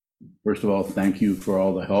First of all, thank you for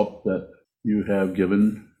all the help that you have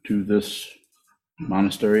given to this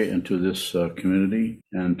monastery and to this community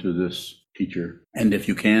and to this teacher. And if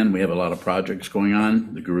you can, we have a lot of projects going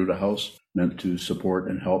on. The Garuda House, meant to support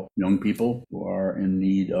and help young people who are in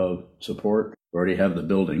need of support. We already have the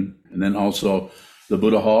building. And then also the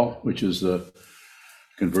Buddha Hall, which is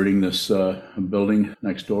converting this building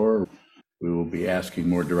next door. We will be asking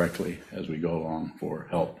more directly as we go along for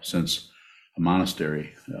help, since a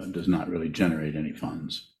monastery does not really generate any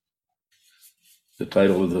funds. The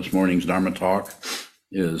title of this morning's Dharma talk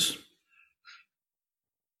is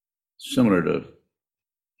similar to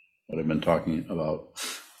what I've been talking about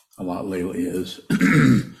a lot lately, is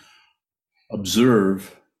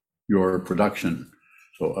observe your production.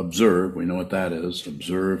 So observe, we know what that is,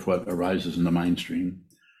 observe what arises in the mind stream.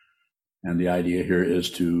 And the idea here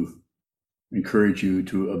is to encourage you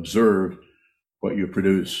to observe what you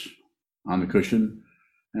produce on the cushion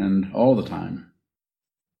and all the time.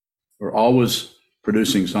 We're always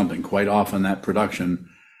producing something. Quite often that production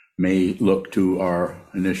may look to our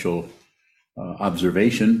initial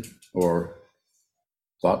observation or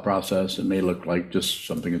thought process. It may look like just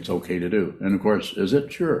something that's okay to do. And of course, is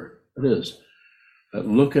it? Sure, it is. But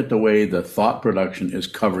look at the way the thought production is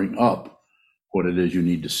covering up what it is you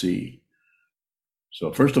need to see.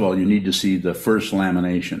 So first of all, you need to see the first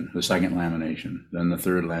lamination, the second lamination, then the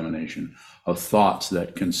third lamination of thoughts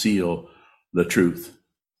that conceal the truth.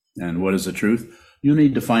 And what is the truth? You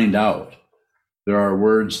need to find out. There are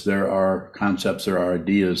words, there are concepts, there are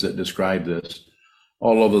ideas that describe this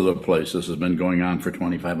all over the place. This has been going on for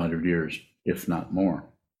 2,500 years, if not more.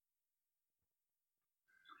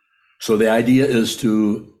 So the idea is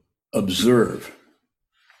to observe.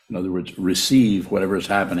 In other words, receive whatever is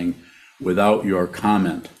happening without your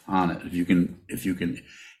comment on it. If you can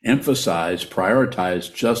emphasize,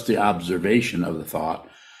 prioritize just the observation of the thought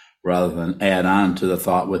rather than add on to the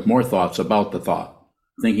thought with more thoughts about the thought.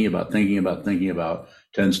 Thinking about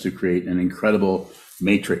tends to create an incredible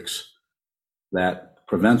matrix that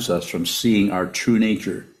prevents us from seeing our true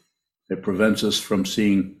nature. It prevents us from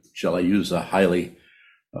seeing, shall I use a highly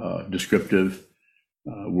descriptive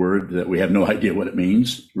word that we have no idea what it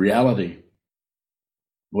means, reality.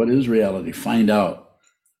 What is reality? Find out.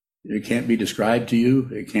 It can't be described to you.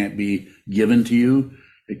 It can't be given to you.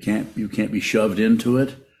 You can't be shoved into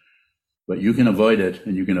it. But you can avoid it,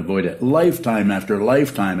 and you can avoid it lifetime after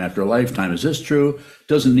lifetime after lifetime. Is this true? It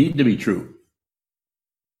doesn't need to be true.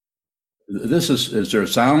 Is there a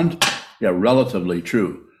sound? Yeah, relatively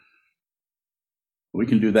true. We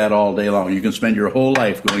can do that all day long. You can spend your whole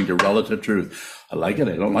life going to relative truth. I like it.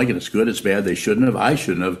 I don't like it. It's good. It's bad. They shouldn't have. I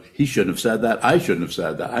shouldn't have. He shouldn't have said that. I shouldn't have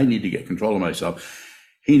said that. I need to get control of myself.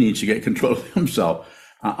 He needs to get control of himself.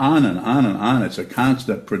 On and on and on. It's a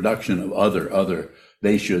constant production of other.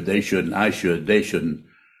 They should, they shouldn't, I should, they shouldn't.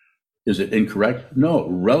 Is it incorrect? No.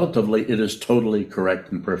 Relatively, it is totally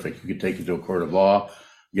correct and perfect. You could take it to a court of law,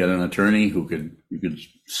 get an attorney you could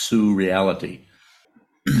sue reality.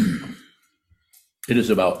 It is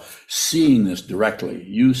about seeing this directly.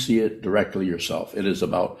 You see it directly yourself. It is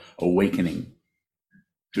about awakening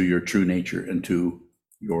to your true nature and to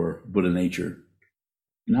your Buddha nature.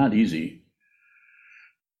 Not easy.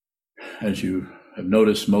 As you have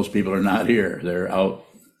noticed, most people are not here. They're out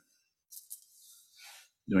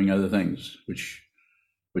doing other things, which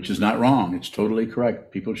is not wrong. It's totally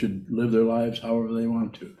correct. People should live their lives however they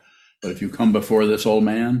want to. But if you come before this old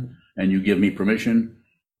man and you give me permission,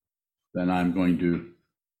 then I'm going to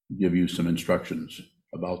give you some instructions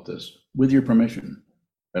about this with your permission.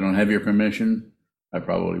 If I don't have your permission, I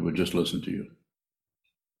probably would just listen to you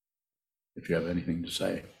if you have anything to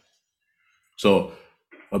say. So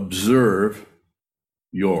observe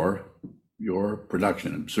your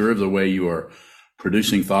production. Observe the way you are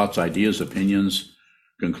producing thoughts, ideas, opinions,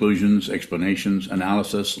 conclusions, explanations,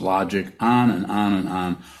 analysis, logic, on and on and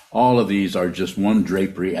on. All of these are just one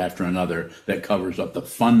drapery after another that covers up the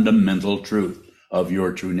fundamental truth of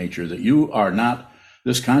your true nature, that you are not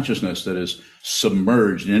this consciousness that is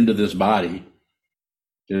submerged into this body.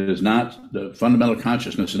 It is not, the fundamental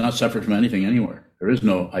consciousness is not separate from anything anywhere. There is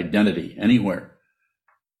no identity anywhere.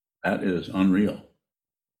 That is unreal.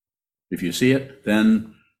 If you see it,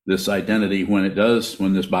 then this identity, when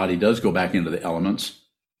this body does go back into the elements,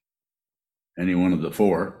 any one of the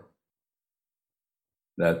four,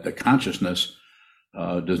 that the consciousness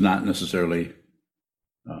does not necessarily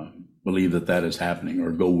believe that is happening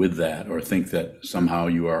or go with that or think that somehow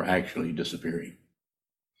you are actually disappearing.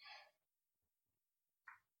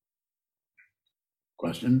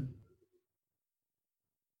 Question?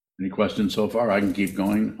 Any questions so far? I can keep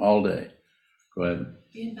going all day. Go ahead.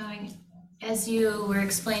 As you were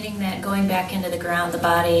explaining that, going back into the ground, the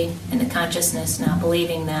body and the consciousness, not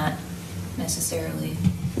believing that necessarily,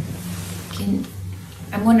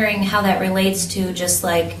 I'm wondering how that relates to just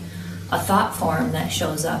like a thought form that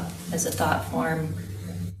shows up as a thought form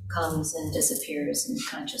comes and disappears in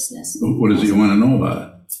consciousness. What is it you want to know about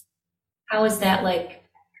it? How is that like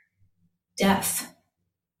death?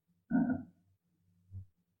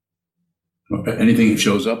 Anything that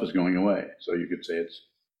shows up is going away. So you could say it's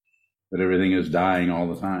that everything is dying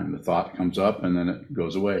all the time. The thought comes up and then it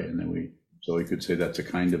goes away. And then so we could say that's a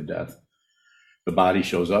kind of death. The body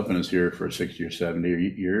shows up and is here for 60 or 70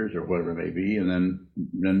 years or whatever it may be, and then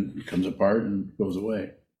it comes apart and goes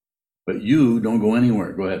away. But you don't go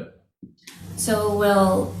anywhere. Go ahead. So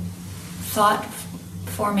will thought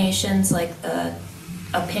formations like the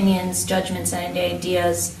opinions, judgments, and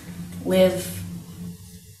ideas live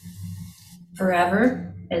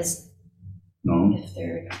forever? No. If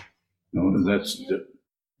they're No, that's the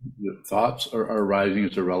thoughts are arising.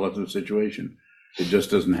 It's a relative situation. It just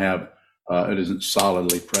doesn't have, it isn't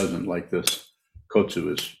solidly present like this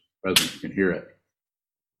kotsu is present. You can hear it.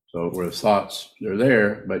 So where thoughts, they're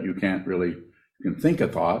there, but you can't really, you can think a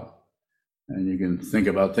thought and you can think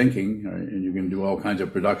about thinking, and you can do all kinds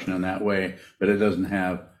of production in that way, but it doesn't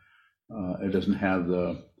have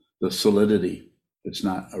the solidity. It's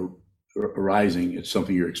not arising. It's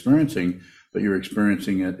something you're experiencing, but you're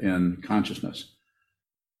experiencing it in consciousness.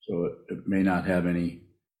 So it may not have any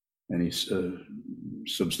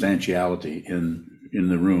substantiality in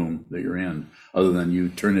the room that you're in, other than you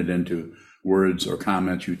turn it into words or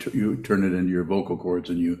comments. You turn it into your vocal cords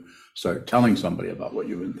and you start telling somebody about what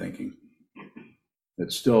you've been thinking.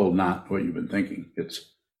 It's still not what you've been thinking.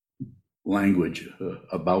 It's language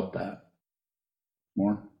about that.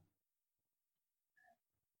 More?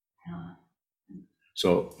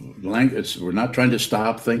 So we're not trying to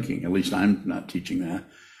stop thinking. At least I'm not teaching that.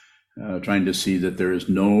 Trying to see that there is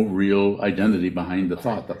no real identity behind the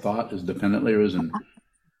thought. The thought is dependently arisen.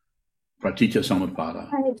 Praticca samutpada.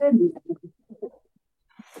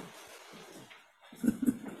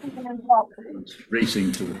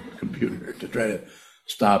 Racing to the computer to try to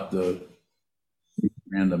stop the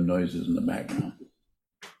random noises in the background.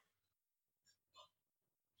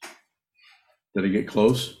 Did I get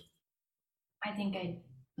close? I think I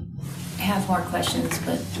have more questions,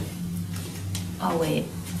 but I'll wait.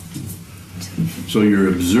 So you're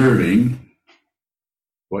observing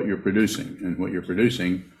what you're producing, and what you're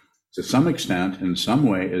producing, to some extent, in some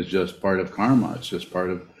way, is just part of karma. It's just part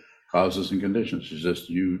of causes and conditions. It's just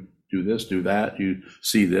you do this, do that, you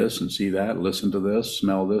see this and see that, listen to this,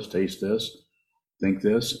 smell this, taste this, think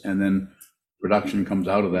this, and then production comes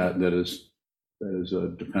out of that is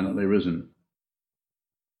dependently arisen.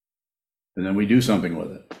 And then we do something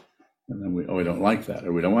with it. And then we don't like that,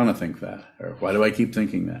 or we don't want to think that, or why do I keep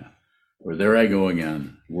thinking that? Or there I go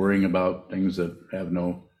again, worrying about things that have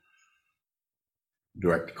no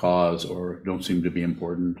direct cause or don't seem to be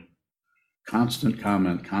important. Constant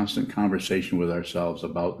comment, constant conversation with ourselves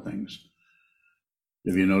about things.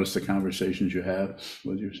 Have you noticed the conversations you have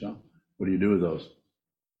with yourself? What do you do with those?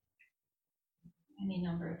 Any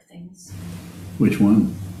number of things. Which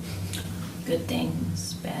one? Good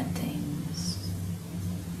things, bad things,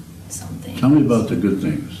 some things. Tell me about the good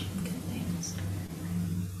things. Good things.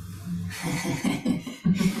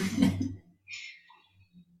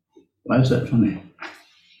 Why is that funny?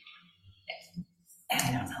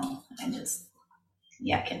 I don't know. I'm just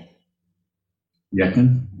yakking.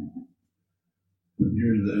 Yakking?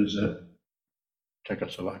 There's that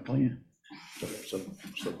Czechoslovakia,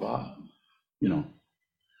 you know.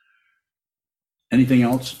 Anything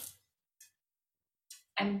else?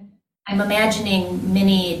 I'm imagining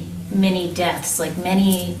many deaths, like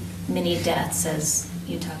many deaths, as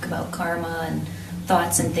you talk about karma and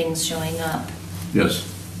thoughts and things showing up. Yes.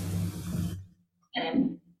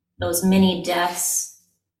 And those many deaths,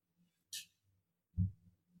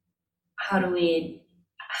 how do we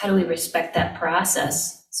respect that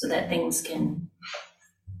process so that things can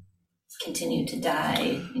continue to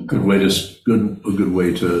die? A good way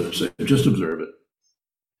to say, just observe it.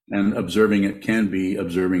 And observing it can be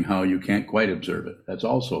observing how you can't quite observe it. That's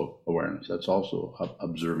also awareness. That's also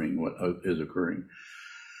observing what is occurring.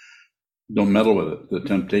 Don't meddle with it. The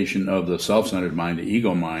temptation of the self-centered mind, the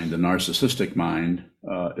ego mind, the narcissistic mind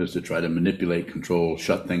is to try to manipulate, control,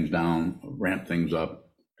 shut things down, ramp things up,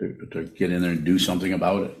 to get in there and do something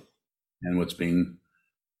about it. And what's being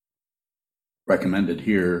recommended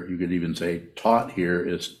here, you could even say taught here,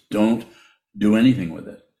 is don't do anything with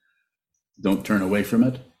it. Don't turn away from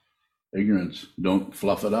it. Ignorance. Don't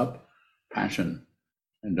fluff it up. Passion.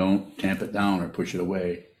 And don't tamp it down or push it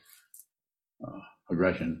away.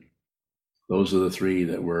 aggression. Those are the three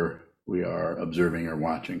that we are observing or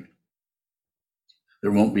watching.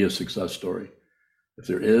 There won't be a success story. If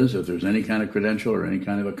there's any kind of credential or any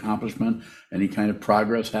kind of accomplishment, any kind of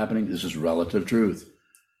progress happening, this is relative truth.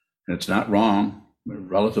 And it's not wrong.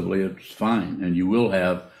 Relatively, it's fine. And you will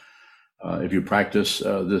have, if you practice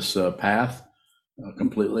this path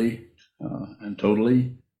completely and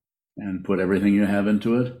totally and put everything you have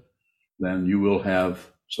into it, then you will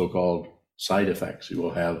have so-called side effects. You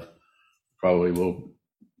will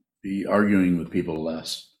be arguing with people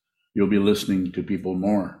less. You'll be listening to people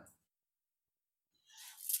more.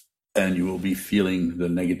 And you will be feeling the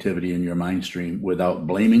negativity in your mind stream without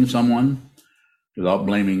blaming someone, without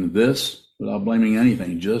blaming this, without blaming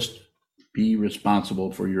anything. Just be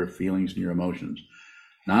responsible for your feelings and your emotions,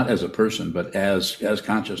 not as a person, but as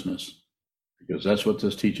consciousness, because that's what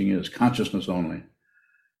this teaching is, consciousness only,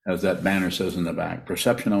 as that banner says in the back,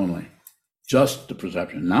 perception only, just the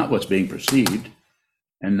perception, not what's being perceived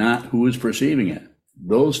and not who is perceiving it.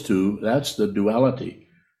 Those two, that's the duality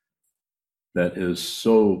that is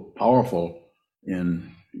so powerful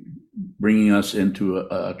in bringing us into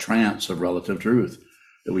a trance of relative truth,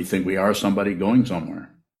 that we think we are somebody going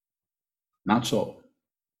somewhere. Not so.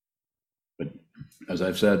 But as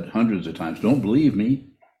I've said hundreds of times, don't believe me.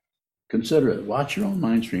 Consider it. Watch your own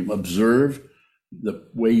mind stream. Observe the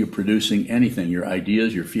way you're producing anything, your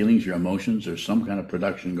ideas, your feelings, your emotions. There's some kind of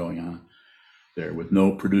production going on there with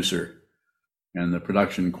no producer. And the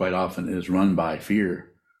production quite often is run by fear.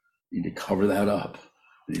 You need to cover that up.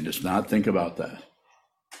 You just not think about that.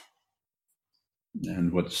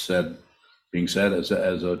 And what's being said, as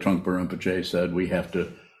a Trungpa Rinpoche said, we have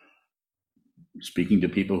to, speaking to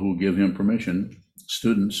people who give him permission,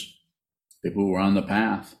 students, people who are on the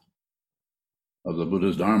path of the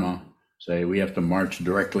Buddha's Dharma, say we have to march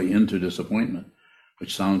directly into disappointment,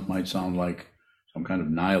 which might sound like some kind of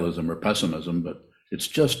nihilism or pessimism, but it's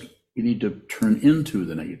just, you need to turn into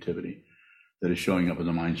the negativity that is showing up in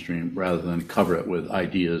the mind stream rather than cover it with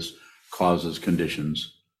ideas, causes,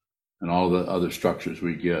 conditions, and all the other structures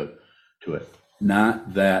we give to it.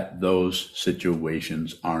 Not that those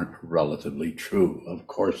situations aren't relatively true. Of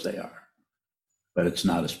course they are. But it's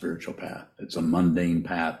not a spiritual path. It's a mundane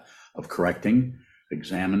path of correcting,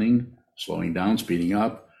 examining, slowing down, speeding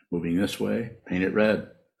up, moving this way, paint it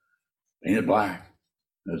red, paint it black,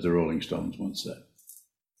 as the Rolling Stones once said.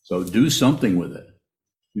 So do something with it.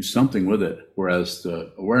 Do something with it. Whereas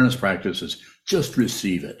the awareness practice is just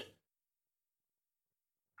receive it.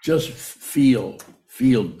 Just feel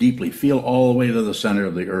deeply, feel all the way to the center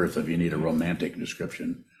of the earth if you need a romantic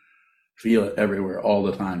description. Feel it everywhere, all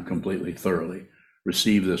the time, completely, thoroughly.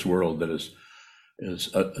 Receive this world that is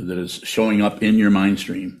showing up in your mind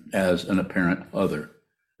stream as an apparent other.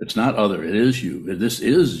 It's not other, it is you. This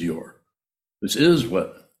is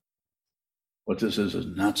what this is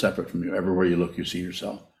not separate from you. Everywhere you look, you see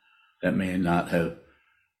yourself. That may not have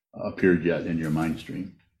appeared yet in your mind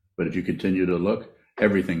stream. But if you continue to look,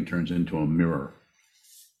 everything turns into a mirror.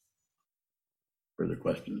 Further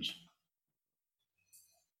questions?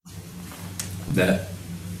 That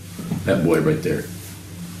boy right there.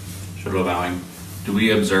 Short bowing. Do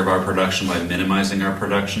we observe our production by minimizing our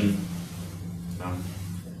production?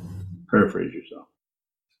 Paraphrase yourself.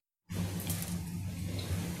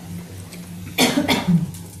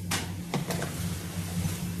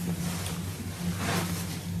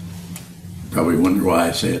 Probably wonder why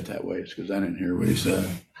I say it that way. It's because I didn't hear what he said.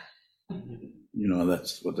 You know,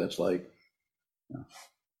 that's what that's like. Yeah.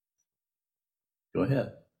 Go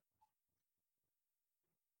ahead.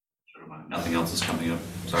 Nothing else is coming up.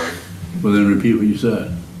 Sorry. Well, then repeat what you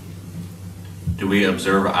said. Do we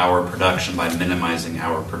observe our production by minimizing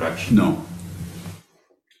our production? No.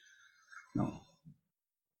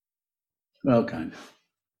 Well, kind of.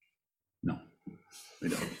 No, we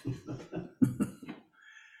don't.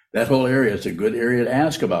 That whole area is a good area to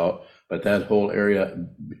ask about, but that whole area,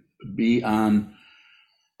 be on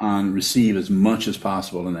receive as much as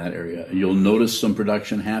possible in that area. You'll notice some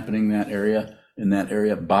production happening in that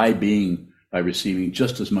area by receiving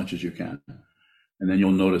just as much as you can. And then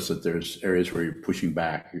you'll notice that there's areas where you're pushing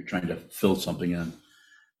back, you're trying to fill something in.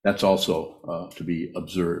 That's also to be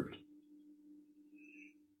observed.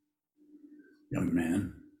 Young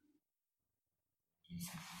man.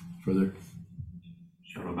 Further?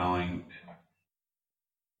 Short bowing.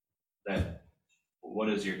 That, what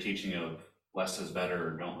is your teaching of less is better,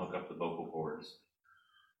 or don't hook up the vocal cords?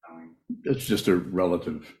 It's just a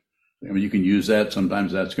relative. I mean, you can use that.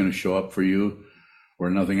 Sometimes that's going to show up for you or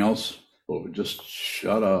nothing else. But just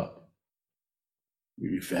shut up.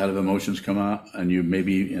 You've had emotions come out, and you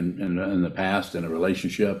maybe in the past in a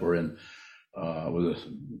relationship or in with a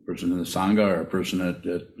person in the Sangha or a person at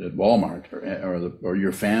Walmart or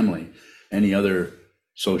your family, any other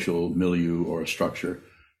social milieu or structure,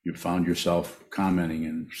 you found yourself commenting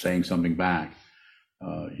and saying something back,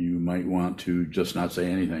 you might want to just not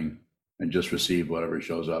say anything and just receive whatever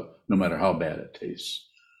shows up, no matter how bad it tastes.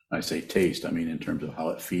 I say taste, I mean in terms of how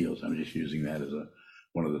it feels. I'm just using that as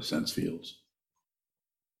one of the sense fields.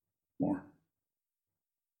 More.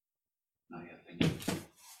 Oh, yeah, thank you.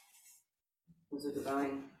 Was it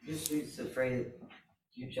divine? You just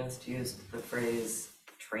used the phrase,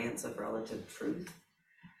 trance of relative truth.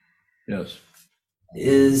 Yes.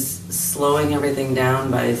 Is slowing everything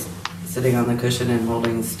down by sitting on the cushion and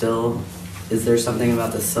holding still, is there something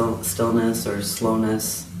about the stillness or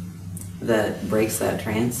slowness that breaks that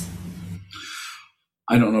trance?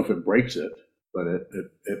 I don't know if it breaks it, but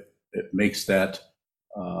it makes that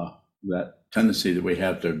tendency that we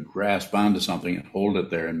have to grasp onto something and hold it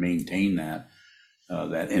there and maintain that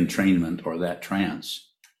entrainment or that trance.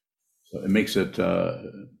 So it makes it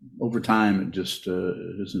over time. It just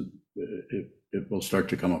isn't. It will start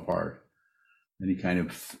to come apart. Any kind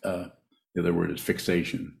of the other word is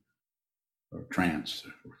fixation or trance.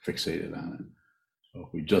 We're fixated on it. So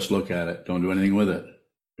if we just look at it, don't do anything with it.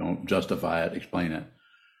 Don't justify it, explain it.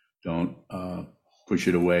 Don't push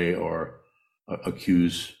it away or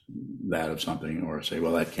accuse that of something or say,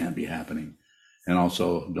 well, that can't be happening. And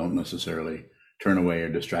also don't necessarily turn away or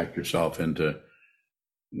distract yourself into,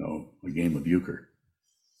 a game of euchre.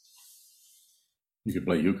 You could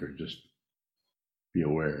play euchre, just be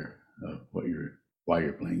aware of why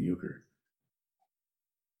you're playing euchre.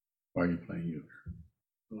 Why are you playing euchre?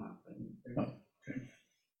 I'm not playing euchre. Oh, okay.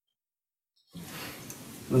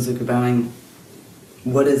 Muzuka bowing,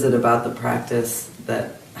 what is it about the practice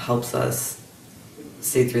that helps us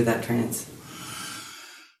see through that trance?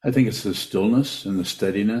 I think it's the stillness and the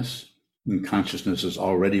steadiness. And consciousness is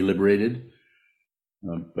already liberated,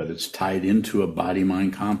 but it's tied into a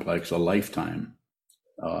body-mind complex, a lifetime.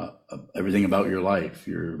 Everything about your life,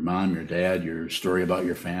 your mom, your dad, your story about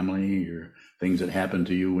your family, your things that happened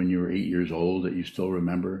to you when you were 8 years old that you still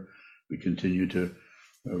remember. We continue to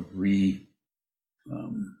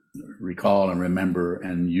recall and remember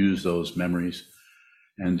and use those memories,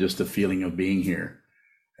 and just the feeling of being here,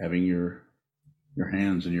 having your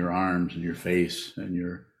hands and your arms and your face and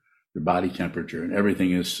your body temperature, and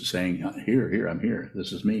everything is saying, here, I'm here.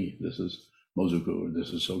 This is me. This is Mozuku.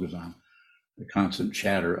 This is Sokuzan. The constant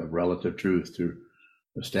chatter of relative truth to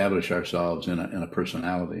establish ourselves in a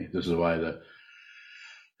personality. This is why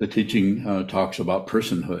the teaching talks about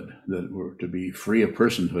personhood, that we're to be free of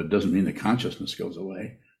personhood. Doesn't mean the consciousness goes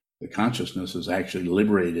away. The consciousness is actually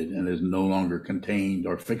liberated and is no longer contained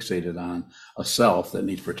or fixated on a self that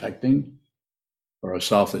needs protecting, or a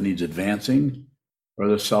self that needs advancing, or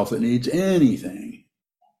the self that needs anything.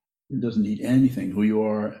 It doesn't need anything. Who you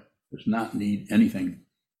are does not need anything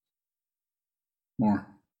more.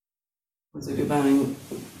 So you're buying,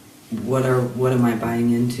 what am I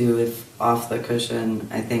buying into if off the cushion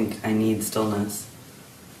I think I need stillness?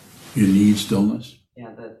 You need stillness?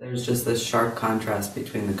 Yeah, there's just this sharp contrast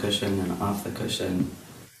between the cushion and off the cushion.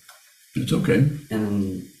 It's okay.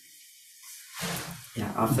 And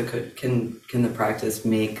yeah, off the can the practice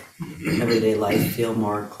make everyday life feel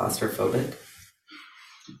more claustrophobic?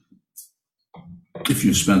 If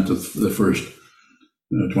you spent the first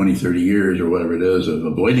 20, 30 years or whatever it is of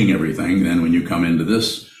avoiding everything, then when you come into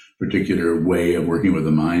this particular way of working with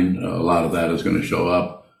the mind, a lot of that is going to show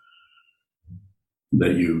up,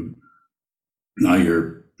 that now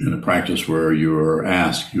you're in a practice where you're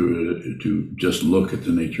asked to just look at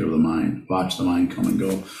the nature of the mind, watch the mind come and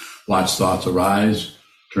go, watch thoughts arise,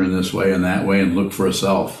 turn this way and that way, and look for a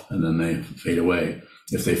self, and then they fade away.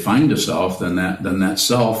 If they find a self, then that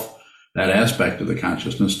self, that aspect of the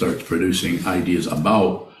consciousness, starts producing ideas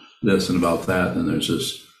about this and about that, and there's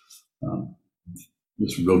this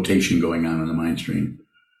rotation going on in the mind stream,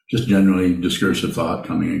 just generally discursive thought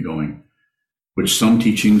coming and going, which some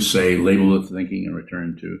teachings say label the thinking and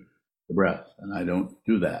return to the breath, and I don't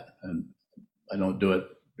do that, and I don't do it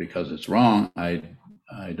because it's wrong. I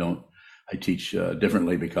teach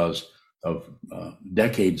differently because of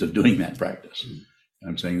decades of doing that practice.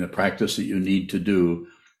 I'm saying the practice that you need to do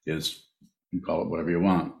is, you call it whatever you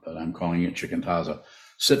want, but I'm calling it shikantaza.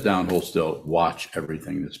 Sit down, hold still, watch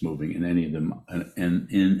everything that's moving in any of them,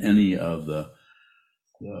 in any of the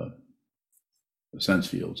sense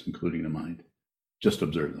fields, including the mind. Just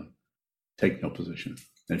observe them. Take no position.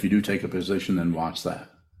 And if you do take a position, then watch that.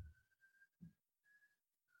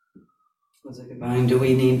 Do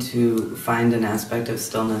we need to find an aspect of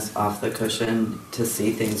stillness off the cushion to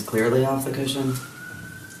see things clearly off the cushion?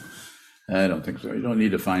 I don't think so. You don't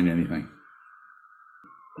need to find anything.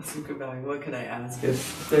 Sokuzan, what can I ask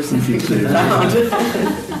if there's You something could say,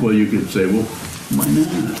 found? well, you could say, well, why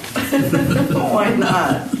not? Why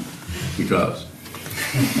not? Because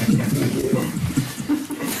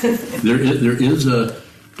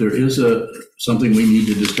there is a something we need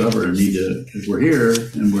to discover and if we're here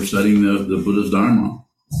and we're studying the Buddha's Dharma,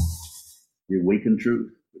 the awakened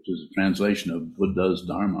truth, which is a translation of Buddha's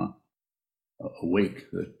Dharma, awake,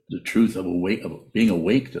 the truth of being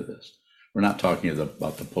awake to this. We're not talking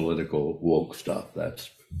about the political woke stuff. That's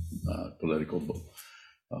political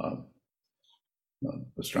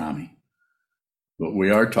pastrami. But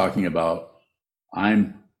we are talking about,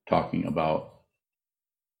 I'm talking about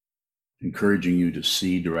encouraging you to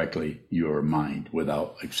see directly your mind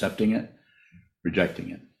without accepting it,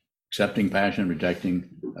 rejecting it, accepting passion, rejecting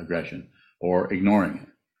aggression, or ignoring it,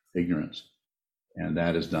 ignorance. And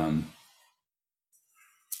that is done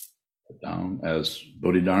down as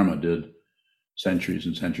Bodhidharma did centuries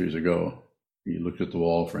and centuries ago. He looked at the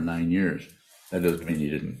wall for 9 years. That doesn't mean he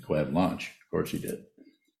didn't go have lunch. Of course he did.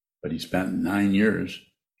 But he spent 9 years,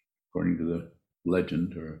 according to the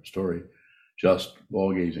legend or story, just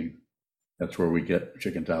wall gazing. That's where we get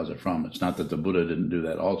chicken tao's from. It's not that the Buddha didn't do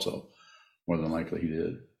that also. More than likely he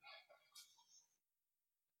did.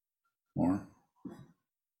 More?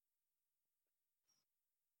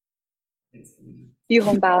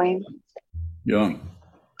 Yuhong bowing. Young.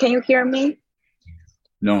 Can you hear me?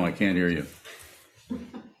 No, I can't hear you.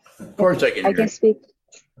 Of course I can I hear can you. speak.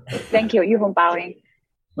 Thank you, Yuhong bowing.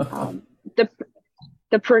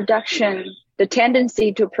 The production, the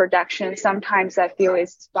tendency to production, sometimes I feel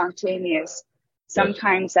is spontaneous.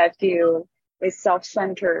 Sometimes I feel it's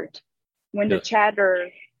self-centered. When the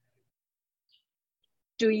chatter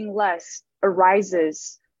doing less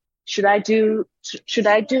arises, should I do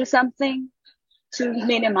something to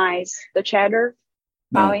minimize the chatter?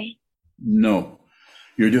 Bowing? No.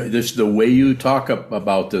 You're doing this, the way you talk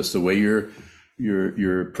about this, the way your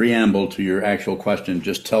preamble to your actual question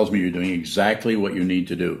just tells me you're doing exactly what you need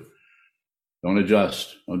to do. Don't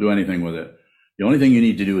adjust. Don't do anything with it. The only thing you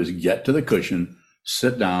need to do is get to the cushion,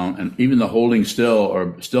 sit down, and even the holding still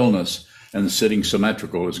or stillness and the sitting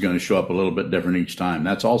symmetrical is going to show up a little bit different each time.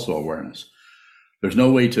 That's also awareness. There's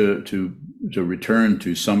no way to return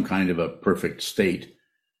to some kind of a perfect state.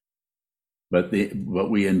 But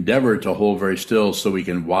we endeavor to hold very still so we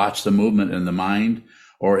can watch the movement in the mind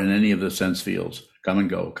or in any of the sense fields. Come and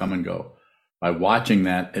go, come and go. By watching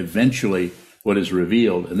that, eventually what is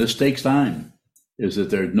revealed, and this takes time, is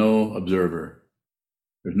that there's no observer.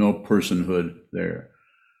 There's no personhood there.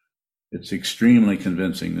 It's extremely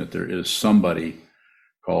convincing that there is somebody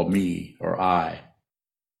called me or I.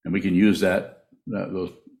 And we can use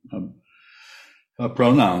those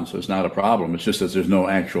pronouns. So it's not a problem. It's just that there's no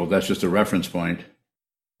actual, that's just a reference point,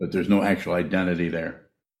 but there's no actual identity there.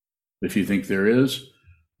 If you think there is,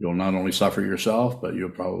 you'll not only suffer yourself, but you'll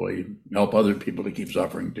probably help other people to keep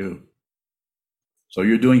suffering too. So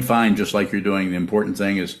you're doing fine, just like you're doing. The important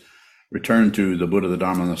thing is return to the Buddha, the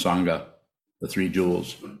Dharma, and the Sangha, the three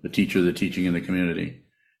jewels, the teacher, the teaching, and the community.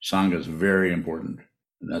 Sangha is very important.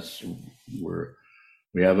 And that's where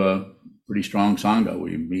we have a pretty strong Sangha.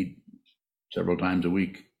 We meet several times a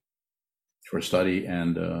week for study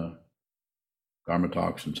and Dharma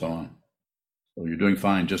talks and so on. So you're doing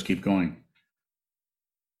fine. Just keep going.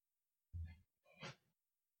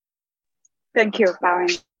 Thank you, bowing.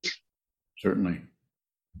 Certainly.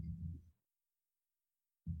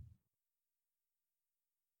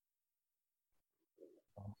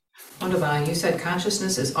 Wonderful. You said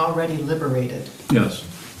consciousness is already liberated. Yes.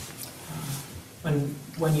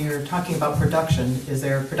 When you're talking about production, is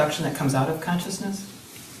there production that comes out of consciousness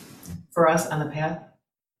for us on the path?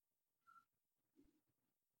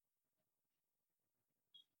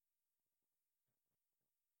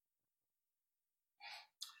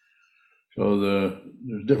 So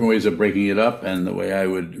there's different ways of breaking it up, and the way I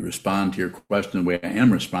would respond to your question, the way I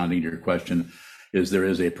am responding to your question, is there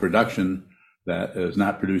is a production that is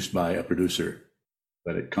not produced by a producer,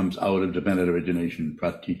 but it comes out of dependent origination,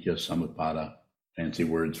 pratitya samutpada, fancy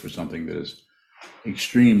words for something that is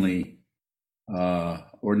extremely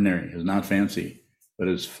ordinary, is not fancy, but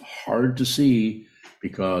it's hard to see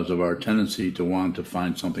because of our tendency to want to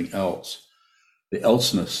find something else. The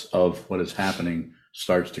elseness of what is happening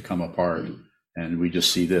starts to come apart, and we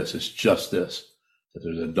just see this. It's just this. If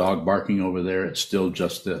there's a dog barking over there, it's still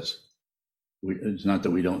just this. It's not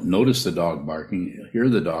that we don't notice the dog barking, hear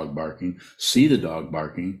the dog barking, see the dog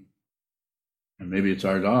barking, and maybe it's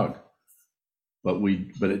our dog, but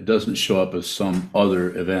it doesn't show up as some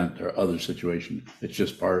other event or other situation. It's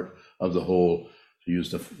just part of the whole, to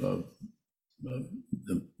use the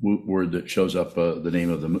the word that shows up, the name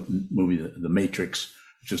of the movie, The Matrix.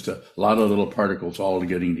 Just a lot of little particles all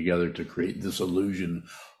getting together to create this illusion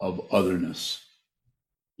of otherness.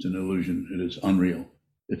 It's an illusion. It is unreal.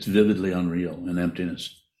 It's vividly unreal and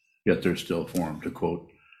emptiness. Yet there's still form, to quote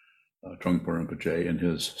Trungpa Rinpoche in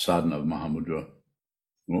his Sadhana of Mahamudra.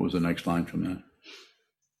 What was the next line from that?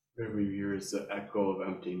 Whatever you hear is the echo of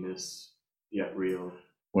emptiness, yet real.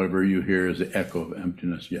 Whatever you hear is the echo of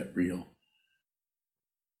emptiness, yet real.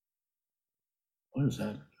 What is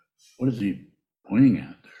that? What is he pointing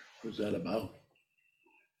at there? What is that about?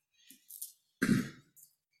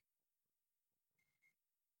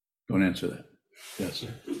 Don't answer that. Yes.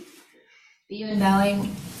 Even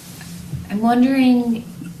bowing, I'm wondering,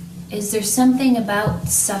 is there something about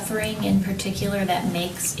suffering in particular that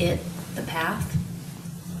makes it the path?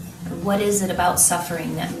 Or what is it about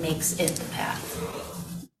suffering that makes it the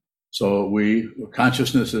path? So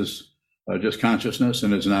consciousness is just consciousness,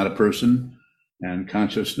 and it's not a person. And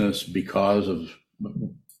consciousness, because of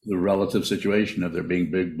the relative situation of there being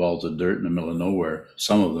big balls of dirt in the middle of nowhere,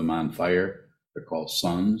 some of them on fire, they're called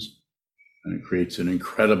suns, and it creates an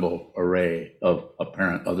incredible array of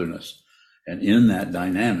apparent otherness. And in that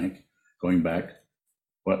dynamic, going back,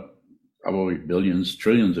 probably billions,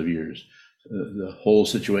 trillions of years, the whole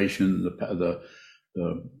situation, the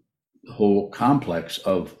whole complex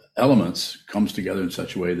of elements comes together in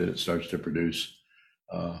such a way that it starts to produce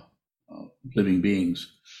living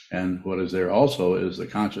beings. And what is there also is the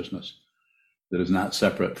consciousness that is not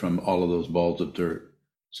separate from all of those balls of dirt.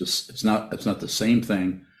 It's not the same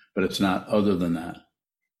thing, but it's not other than that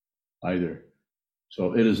either.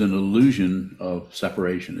 So it is an illusion of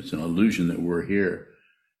separation. It's an illusion that we're here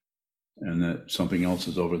and that something else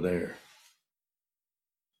is over there.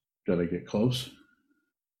 Did I get close?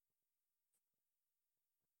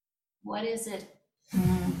 What is it?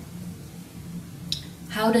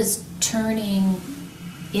 How does turning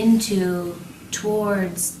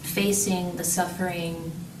towards facing the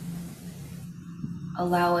suffering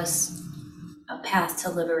allow us a path to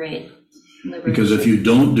liberation? Because if you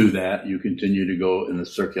don't do that, you continue to go in the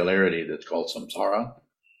circularity that's called samsara.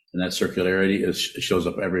 And that circularity shows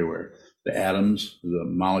up everywhere. The atoms, the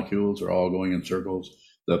molecules are all going in circles.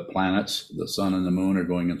 The planets, the sun and the moon are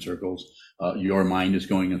going in circles. Your mind is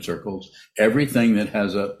going in circles. Everything that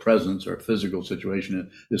has a presence or a physical situation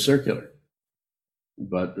is circular.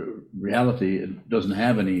 But reality, it doesn't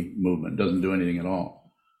have any movement, doesn't do anything at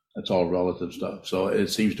all. That's all relative stuff. So it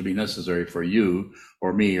seems to be necessary for you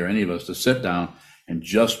or me or any of us to sit down and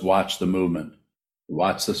just watch the movement,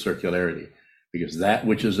 watch the circularity, because that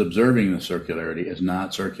which is observing the circularity is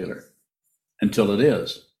not circular until it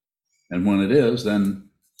is. And when it is, then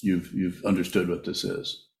you've understood what this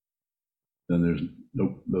is. Then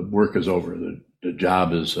the work is over. The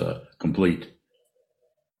job is complete.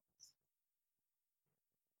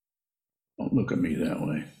 Don't look at me that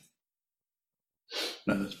way.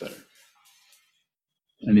 No, that's better.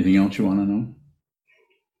 Anything else you want to know?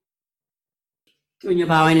 When you're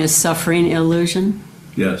bowing, is suffering illusion?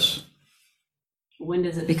 Yes. When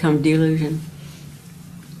does it become delusion?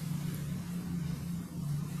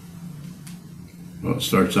 Well, it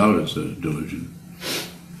starts out as a delusion.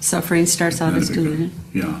 Suffering starts out as delusion?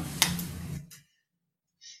 Yeah.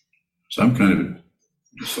 So I'm kind of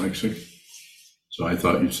dyslexic. So I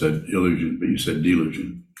thought you said illusion, but you said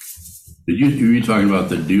delusion. Were you talking about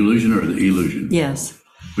the delusion or the illusion? Yes.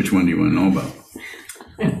 Which one do you want to know about?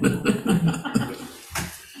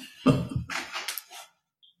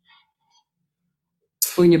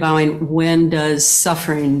 When you're bowing, when does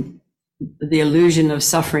suffering, the illusion of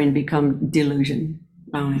suffering, become delusion?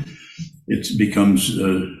 Bowing. It becomes,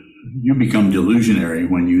 you become delusionary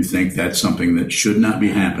when you think that's something that should not be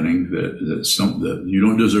happening, that you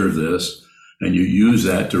don't deserve this, and you use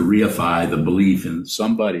that to reify the belief in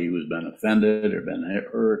somebody who's been offended or been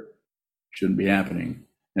hurt. Shouldn't be happening.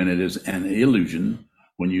 And it is an illusion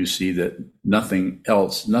when you see that nothing,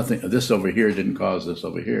 this over here didn't cause this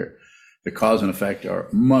over here. The cause and effect are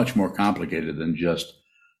much more complicated than just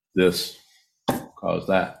this caused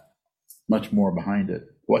that. Much more behind it.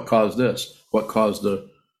 What caused this? What caused the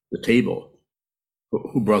table?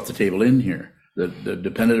 Who brought the table in here? The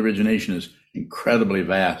dependent origination is incredibly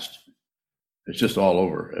vast. It's just all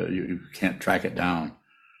over. You can't track it down.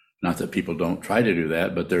 Not that people don't try to do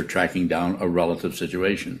that, but they're tracking down a relative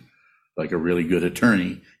situation. Like a really good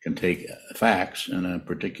attorney can take facts in a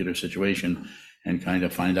particular situation and kind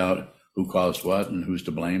of find out who caused what and who's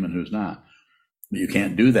to blame and who's not. But you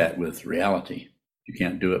can't do that with reality. You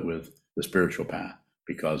can't do it with the spiritual path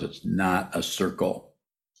because it's not a circle.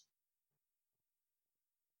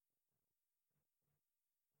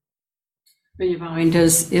 Are you bowing?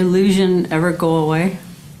 Does illusion ever go away?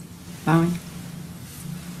 Bowing?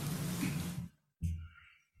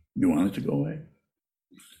 You want it to go away?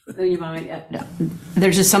 Are you bowing?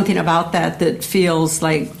 There's just something about that that feels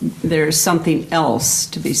like there's something else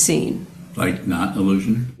to be seen. Like not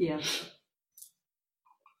illusion? Yes.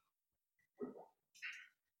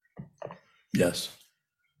 Yes.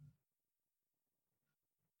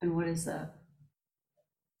 And what is that?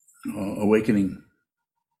 Awakening.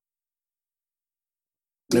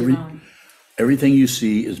 Are you bowing? Everything you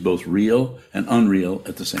see is both real and unreal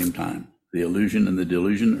at the same time. The illusion and the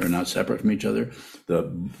delusion are not separate from each other. The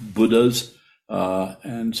Buddhas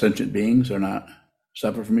and sentient beings are not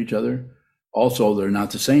separate from each other. Also, they're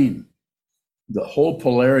not the same. The whole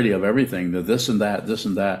polarity of everything, the this and that,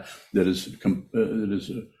 that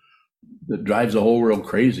drives the whole world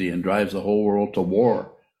crazy and drives the whole world to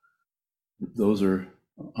war. Those are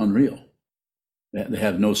unreal. They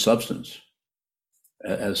have no substance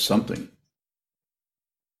as something.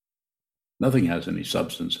 Nothing has any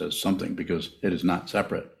substance as something because it is not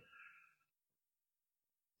separate.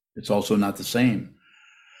 It's also not the same.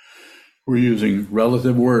 We're using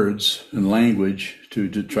relative words and language to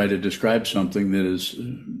try to describe something that is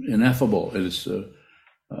ineffable. It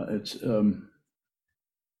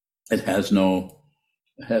has no.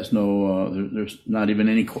 There's not even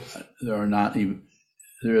any.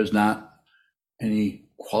 There is not any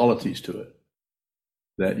qualities to it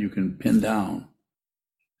that you can pin down.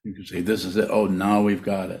 You can say, this is it. Oh, now we've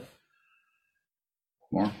got it.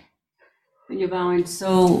 More? You're bowing.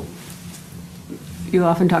 So you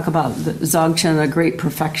often talk about the Dzogchen, a great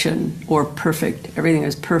perfection or perfect. Everything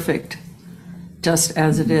is perfect, just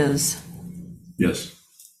as it is. Yes.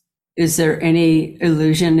 Is there any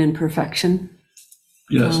illusion in perfection?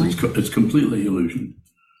 Yes, it's completely illusion.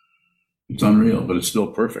 It's unreal, but it's still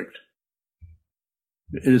perfect.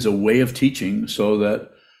 It is a way of teaching so that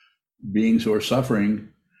beings who are suffering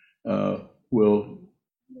will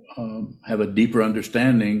have a deeper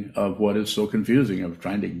understanding of what is so confusing, of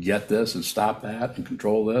trying to get this and stop that and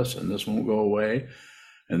control this, and this won't go away,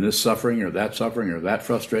 and this suffering or that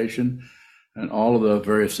frustration, and all of the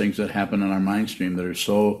various things that happen in our mind stream that are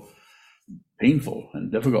so painful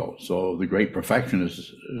and difficult. So the great perfection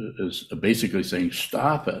is basically saying,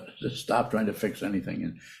 stop it. Just stop trying to fix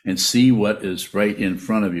anything and see what is right in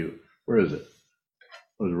front of you. Where is it?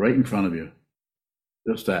 It was right in front of you.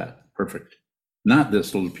 Just that. Perfect. Not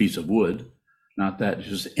this little piece of wood. Not that.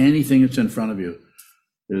 Just anything that's in front of you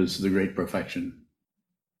is the great perfection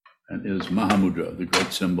and is Mahamudra, the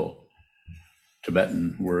great symbol.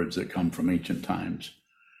 Tibetan words that come from ancient times,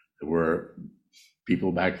 where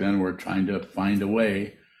people back then were trying to find a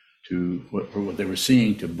way to what they were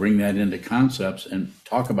seeing, to bring that into concepts and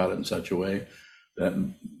talk about it in such a way that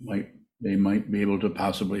they might be able to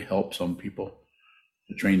possibly help some people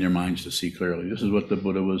to train their minds to see clearly. This is what the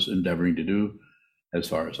Buddha was endeavoring to do, as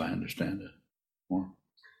far as I understand it. More.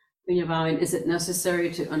 Is it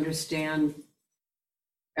necessary to understand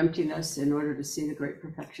emptiness in order to see the great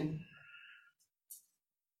perfection?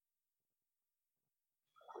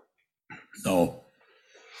 No.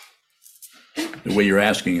 The way you're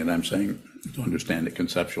asking it, I'm saying to understand it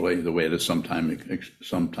conceptually, the way it is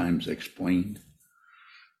sometimes explained.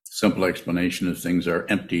 Simple explanation is things are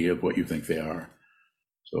empty of what you think they are.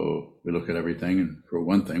 So we look at everything, and for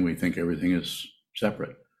one thing, we think everything is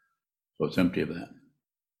separate. So it's empty of that.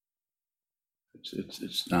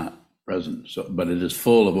 It's not present. So, but it is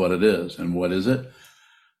full of what it is. And what is it?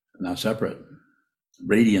 Not separate.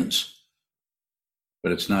 Radiance.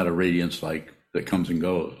 But it's not a radiance like that comes and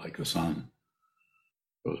goes, like the sun.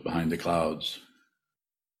 Goes behind the clouds,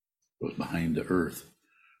 goes behind the earth,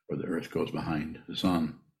 or the earth goes behind the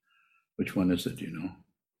sun. Which one is it, do you know?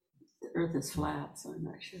 The earth is flat, so I'm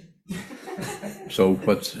not sure. So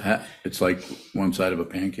it's like one side of a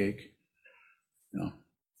pancake? No.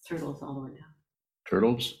 Turtles all the way down.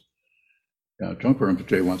 Turtles? Yeah, Trungpa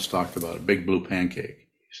Rinpoche once talked about a big blue pancake.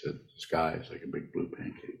 He said the sky is like a big blue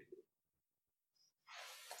pancake.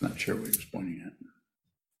 Not sure what he was pointing at.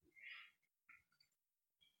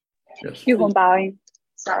 Yes. You hong bowing.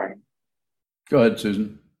 Sorry. Go ahead,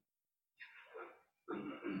 Susan.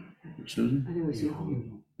 Susan? I think it was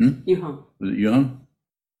Yuhong. Yuhong. Was it Yuhong?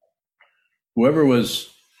 Whoever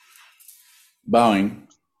was bowing.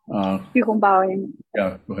 You hong bowing.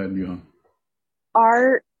 Yeah, go ahead, Yuhong.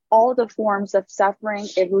 Are all the forms of suffering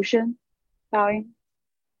illusion? Bowing.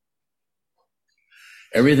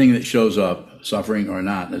 Everything that shows up, suffering or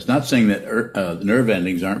not, it's not saying that nerve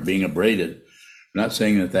endings aren't being abraded. I'm not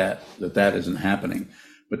saying that isn't happening,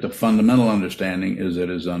 but the fundamental understanding is that it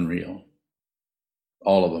is unreal.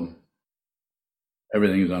 All of them.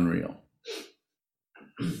 Everything is unreal.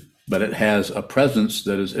 but it has a presence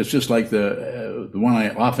that is, it's just like the one I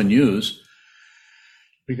often use,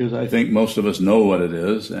 because I think most of us know what it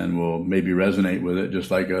is and will maybe resonate with it,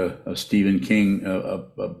 just like a Stephen King, a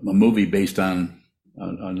movie based on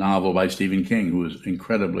a novel by Stephen King, who was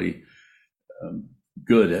incredibly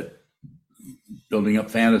good at building up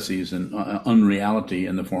fantasies and unreality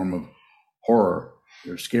in the form of horror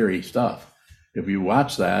or scary stuff. If you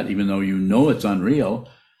watch that, even though you know it's unreal,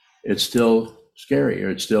 it's still scary, or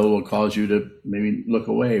it still will cause you to maybe look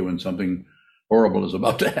away when something horrible is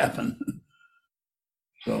about to happen.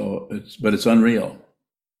 So but it's unreal.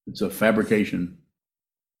 It's a fabrication.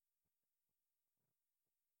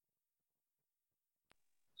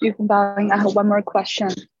 Stephen Bowling, I have one more question.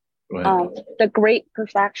 Go ahead. The great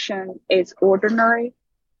perfection is ordinary,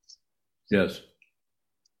 Yes.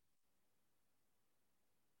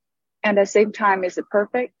 and at the same time, is it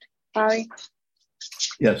perfect, Bowling?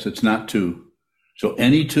 Yes, it's not two. So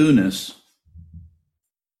any two-ness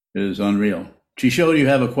is unreal. Chisho, do you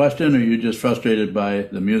have a question, or are you just frustrated by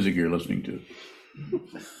the music you're listening to?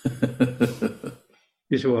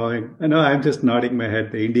 Yes, bowing. No, I'm just nodding my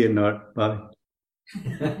head, the Indian nod, bowing.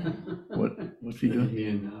 What's he doing?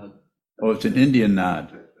 Indian nod. Oh, it's an Indian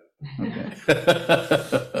nod. Okay.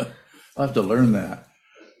 I'll have to learn that.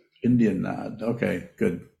 Indian nod. Okay,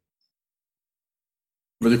 good.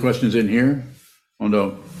 Further questions in here?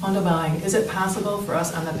 Hondo. Hondo bowing, is it possible for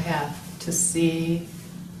us on the path to see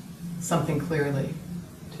something clearly?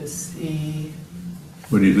 To see,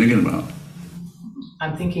 What are you thinking about?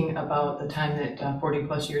 I'm thinking about the time that 40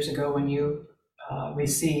 plus years ago when you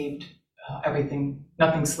received everything,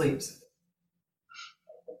 nothing sleeps.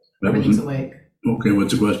 That Everything's wasn't, awake. okay,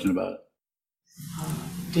 what's the question about?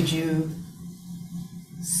 Did you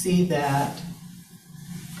see that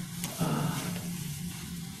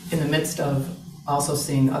in the midst of also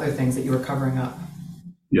seeing other things that you were covering up?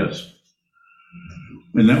 Yes.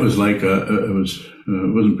 And that was like, it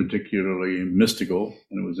wasn't particularly mystical.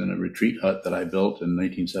 And it was in a retreat hut that I built in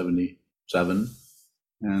 1977.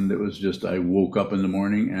 And it was just, I woke up in the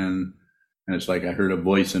morning and it's like I heard a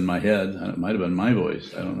voice in my head, and it might have been my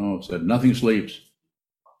voice, I don't know, it said, nothing sleeps.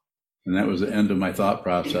 And that was the end of my thought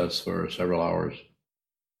process for several hours.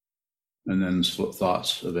 And then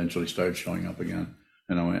thoughts eventually started showing up again.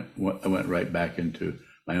 And I went right back into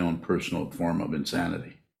my own personal form of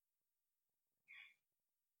insanity.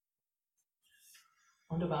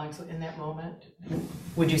 So in that moment,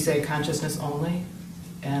 would you say consciousness only?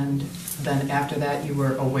 And then after that, you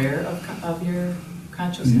were aware of your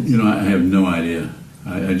consciousness? You know, I have no idea.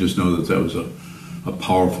 I just know that was a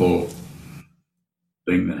powerful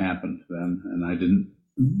thing that happened then. And I didn't,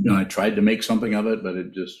 I tried to make something of it, but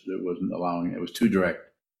it wasn't allowing it. It was too direct.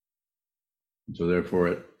 And so therefore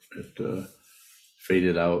it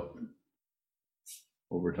faded out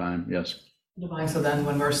over time. Yes. So then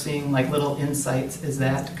when we're seeing like little insights, is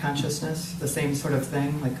that consciousness, the same sort of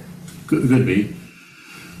thing? Like Could be.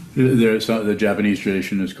 The Japanese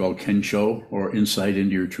tradition is called kensho, or insight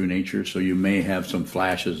into your true nature. So you may have some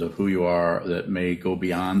flashes of who you are that may go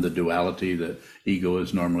beyond the duality that ego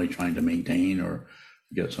is normally trying to maintain or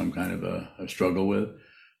get some kind of a struggle with.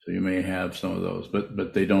 So you may have some of those,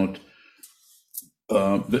 but they don't.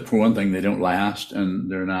 For one thing, they don't last,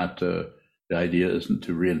 and they're not. The idea isn't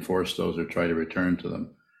to reinforce those or try to return to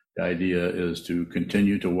them. The idea is to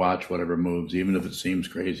continue to watch whatever moves, even if it seems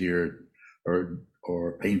crazy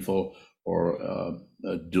or painful or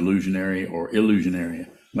delusionary or illusionary, no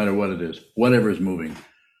matter what it is, whatever is moving,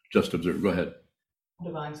 just observe. Go ahead.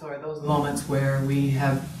 Divine, so are those moments where we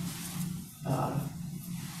have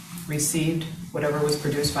received whatever was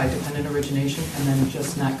produced by dependent origination and then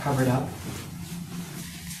just not covered up?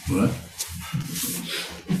 What?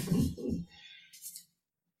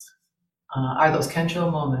 Are those kensho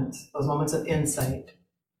moments, those moments of insight,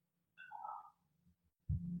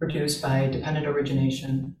 produced by dependent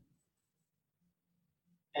origination,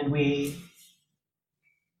 and we,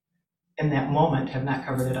 in that moment, have not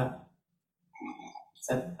covered it up? Is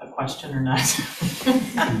that a question or not?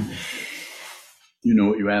 You know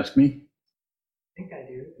what you asked me? I think I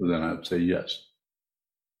do. Well, then I'd say yes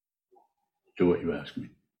to what you asked me.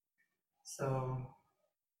 So,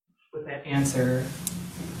 with that answer,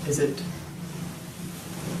 is it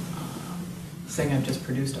saying I've just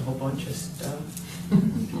produced a whole bunch of stuff?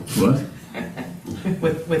 What?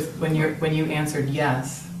 With when you answered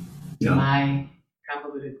yes to Yeah. my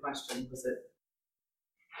convoluted question, was it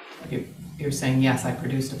you're saying yes, I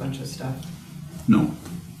produced a bunch of stuff? No.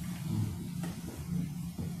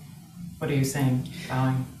 What are you saying,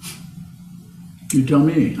 Bowing? You tell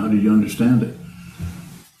me. How did you understand it?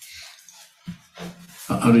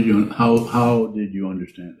 How did you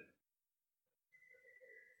understand it?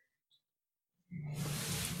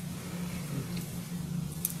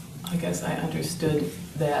 I guess I understood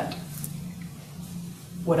that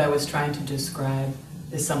what I was trying to describe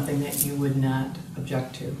is something that you would not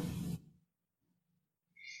object to.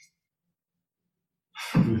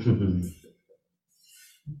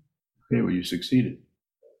 Okay, well, you succeeded.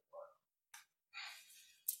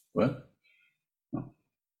 What? No.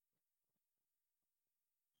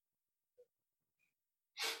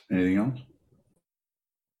 Anything else?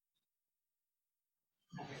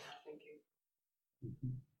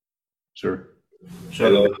 Sir?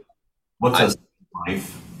 Hello. What's a sane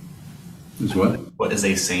life? Is what? What is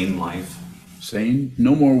a sane life? Sane?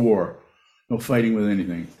 No more war. No fighting with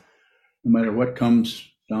anything. No matter what comes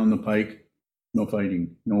down the pike, no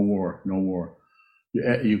fighting, no war, no war.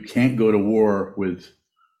 You can't go to war with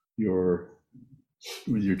your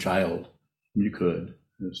child. You could.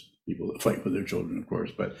 There's people that fight with their children, of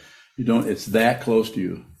course, but you don't. It's that close to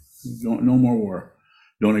you. No more war.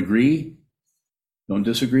 Don't agree, don't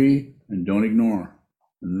disagree, and don't ignore.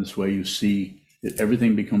 And this way you see it,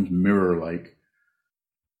 everything becomes mirror-like.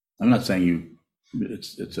 I'm not saying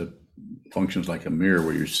it's a functions like a mirror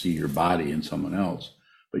where you see your body in someone else,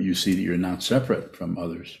 but you see that you're not separate from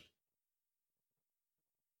others.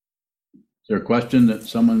 Is there a question that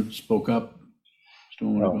someone spoke up?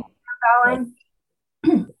 Bowing.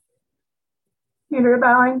 Peter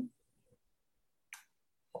Bowing.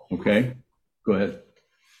 Okay, go ahead.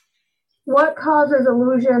 What causes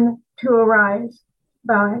illusion to arise?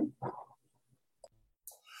 Bowing.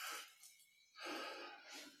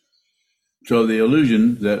 So the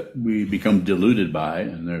illusion that we become deluded by,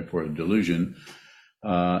 and therefore delusion,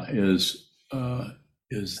 is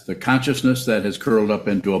the consciousness that has curled up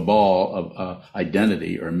into a ball of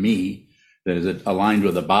identity or me that is aligned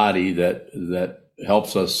with a body that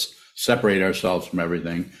helps us separate ourselves from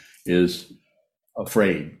everything, is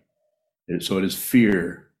afraid. So it is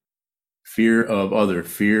fear of other,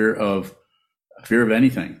 fear of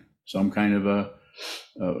anything, some kind of a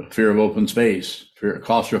fear of open space, fear,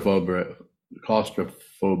 claustrophobia,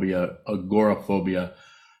 agoraphobia,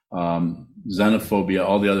 xenophobia,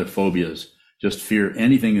 all the other phobias. Just fear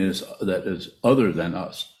anything that is other than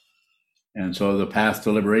us. And so the path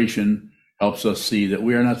to liberation helps us see that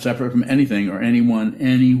we are not separate from anything or anyone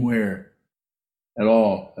anywhere at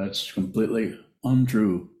all. That's completely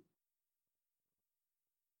untrue.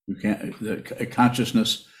 You can't. The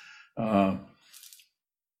consciousness.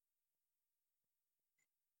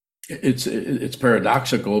 It's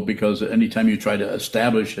paradoxical because anytime you try to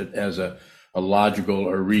establish it as a logical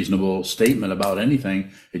or reasonable statement about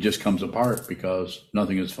anything, it just comes apart because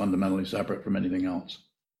nothing is fundamentally separate from anything else.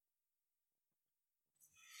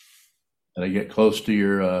 Did I get close to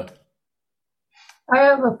your? I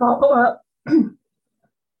have a follow-up.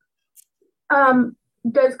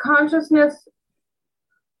 Does consciousness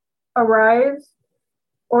arise,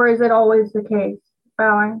 or is it always the case?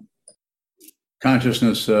 Bowing.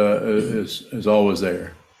 Consciousness is always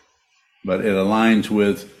there, but it aligns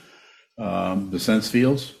with the sense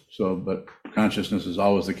fields. So, but consciousness is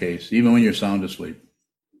always the case, even when you're sound asleep.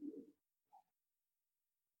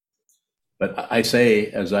 But I say,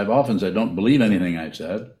 as I've often said, don't believe anything I've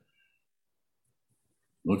said.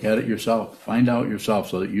 Look at it yourself. Find out yourself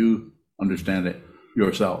so that you understand it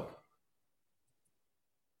yourself.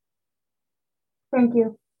 Thank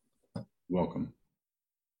you. Welcome.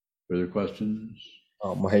 Further questions?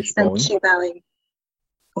 Mahesh Bowing.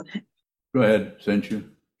 Go ahead, Senchu.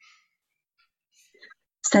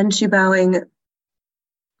 Senchu Bowing.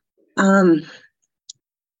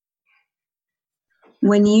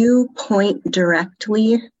 When you point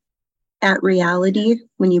directly at reality,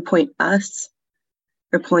 when you point us,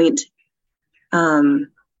 or point,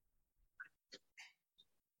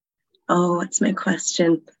 what's my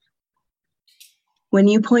question? When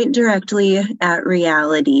you point directly at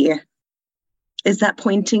reality, is that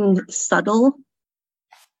pointing subtle?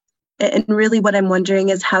 And really what I'm wondering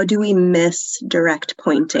is, how do we miss direct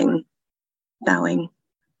pointing? Bowing.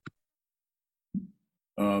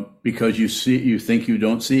 Because you think you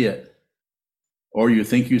don't see it, or you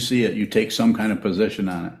think you see it, you take some kind of position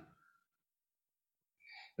on it.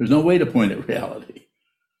 There's no way to point at reality.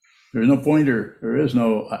 There's no pointer. There is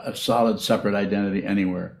no solid separate identity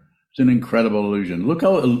anywhere. It's an incredible illusion. Look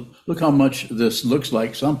how much this looks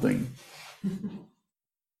like something.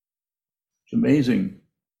 It's amazing.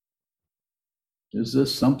 Is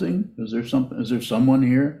this something? Is there something? Is there someone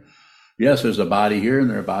here? Yes, there's a body here and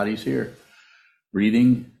there are bodies here.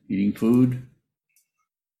 Breathing, eating food,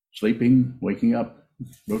 sleeping, waking up,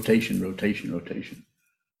 rotation, rotation, rotation.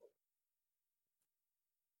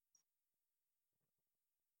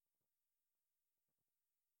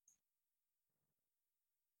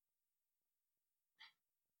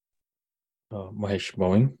 Mahesh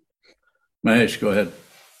bowing. Mahesh, go ahead.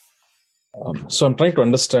 So I'm trying to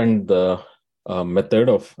understand the method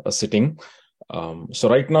of sitting. So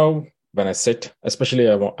right now, when I sit, especially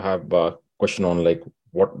have a question on like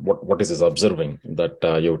what is this observing that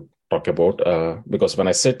you talk about? Because when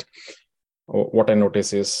I sit, what I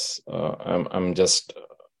notice is I'm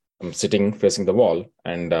sitting facing the wall,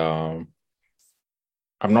 and I'm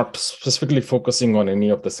not specifically focusing on any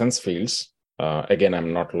of the sense fields. Again,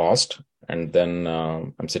 I'm not lost, and then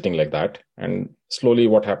I'm sitting like that, and slowly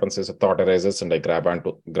what happens is a thought arises, and I grab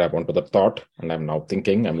onto the thought, and I'm now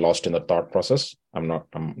thinking. I'm lost in the thought process. I'm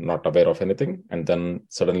not aware of anything, and then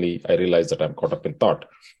suddenly I realize that I'm caught up in thought.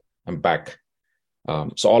 I'm back.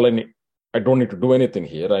 So I don't need to do anything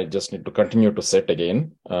here. I just need to continue to sit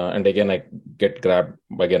again, and again I get grabbed.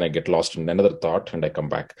 Again I get lost in another thought, and I come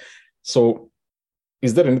back. So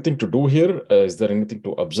is there anything to do here? Is there anything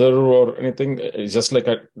to observe or anything? It's just like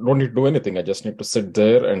I don't need to do anything. I just need to sit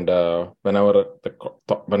there, and whenever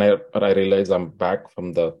I realize I'm back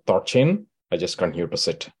from the thought chain, I just continue to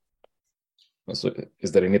sit. So,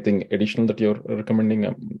 is there anything additional that you're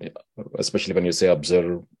recommending, especially when you say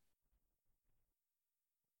observe?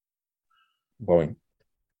 Bowing.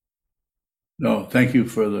 No, thank you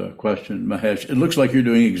for the question, Mahesh. It looks like you're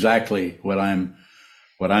doing exactly what I'm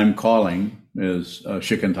calling is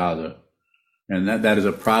shikantaza. And that is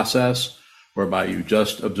a process whereby you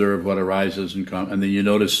just observe what arises and then you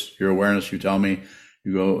notice your awareness. You tell me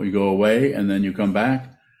you go away and then you come back,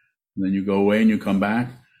 and then you go away and you come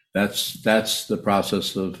back. That's the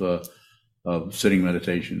process of sitting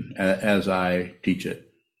meditation as I teach it.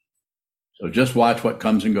 So just watch what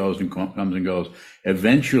comes and goes and comes and goes.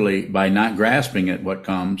 Eventually, by not grasping at what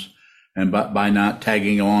comes and by not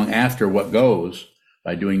tagging along after what goes,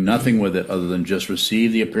 by doing nothing with it other than just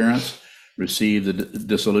receive the appearance, receive the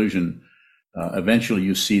disillusion, eventually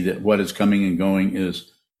you see that what is coming and going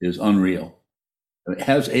is unreal. It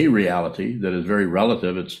has a reality that is very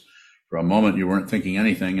relative. It's for a moment you weren't thinking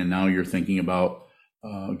anything, and now you're thinking about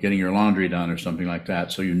getting your laundry done or something like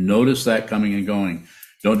that. So you notice that coming and going.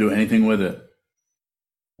 Don't do anything with it.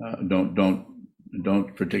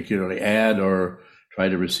 Don't particularly add or try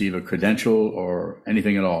to receive a credential or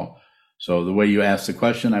anything at all. So the way you ask the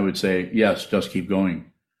question, I would say, yes, just keep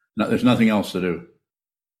going. No, there's nothing else to do.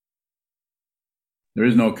 There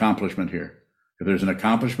is no accomplishment here. If there's an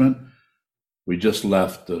accomplishment, we just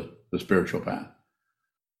left the spiritual path.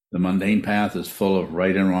 The mundane path is full of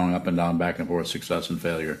right and wrong, up and down, back and forth, success and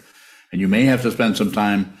failure. And you may have to spend some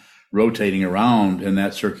time rotating around in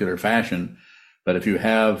that circular fashion. But if you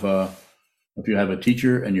have a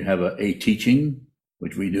teacher and you have a teaching,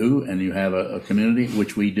 which we do, and you have a community,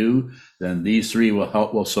 which we do, then these three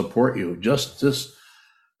will support you. Just this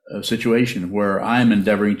situation where I'm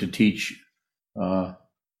endeavoring to teach the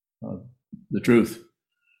truth,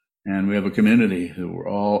 and we have a community who we're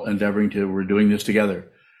all we're doing this together.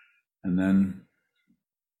 And then,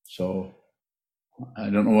 so I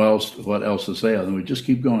don't know what else to say other than we just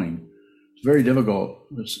keep going. It's very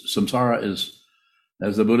difficult. Samsara is,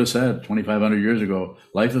 as the Buddha said 2,500 years ago,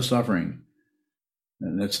 life is suffering.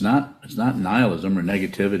 And it's not nihilism or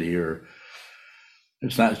negativity, or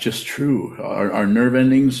it's just true. Our nerve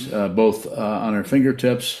endings, both on our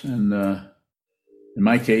fingertips, and in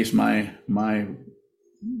my case, my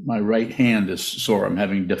right hand is sore. I'm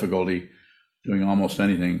having difficulty doing almost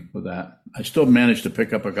anything with that. I still managed to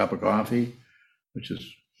pick up a cup of coffee, which is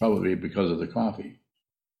probably because of the coffee.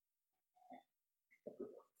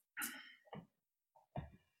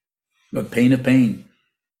 But pain of pain.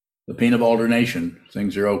 The pain of alternation.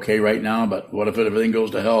 Things are okay right now, but what if everything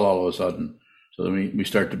goes to hell all of a sudden? So then we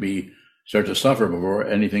start to suffer before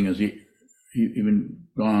anything is even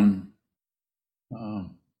gone.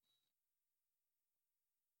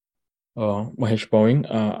 Mahesh bowing.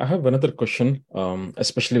 I have another question,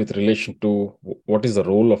 especially with relation to what is the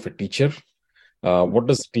role of a teacher. What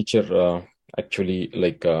does a teacher actually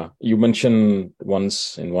like? You mentioned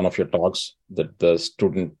once in one of your talks that the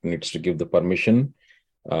student needs to give the permission.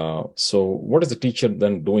 So what is the teacher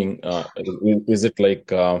then doing? Is it like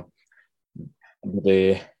do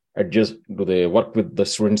they work with the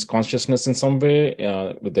student's consciousness in some way,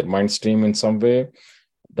 with their mind stream in some way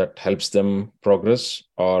that helps them progress?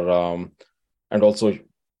 Or and also,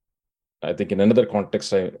 I think in another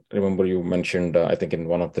context, I remember you mentioned, I think in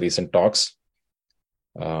one of the recent talks,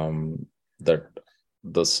 that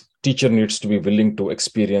the teacher needs to be willing to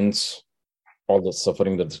experience all the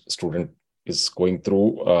suffering that the student is going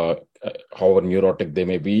through, however neurotic they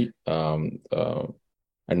may be, and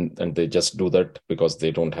and they just do that because they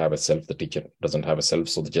don't have a self. The teacher doesn't have a self,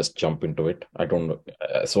 so they just jump into it. I don't know.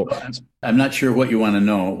 So I'm not sure what you want to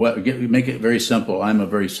know. Make it very simple. I'm a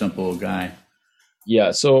very simple guy.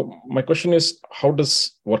 Yeah. So my question is, how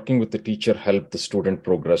does working with the teacher help the student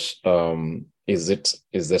progress? Is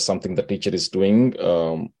there something the teacher is doing,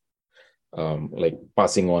 like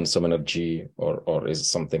passing on some energy, or is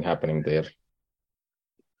something happening there?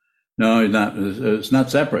 No, it's not. It's not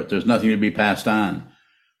separate. There's nothing to be passed on.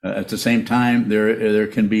 At the same time, there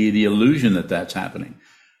can be the illusion that that's happening.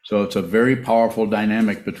 So it's a very powerful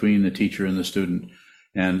dynamic between the teacher and the student.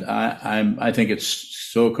 And I think it's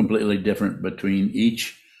so completely different between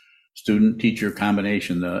each student-teacher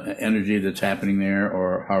combination, the energy that's happening there,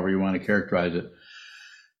 or however you want to characterize it.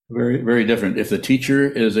 Very, very different. If the teacher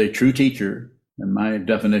is a true teacher, and my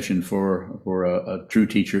definition for a true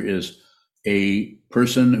teacher is a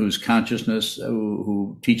person whose consciousness,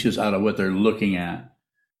 who teaches out of what they're looking at,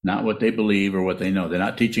 not what they believe or what they know. They're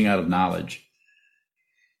not teaching out of knowledge.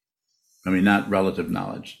 I mean, not relative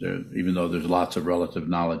knowledge, even though there's lots of relative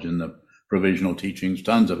knowledge in the provisional teachings,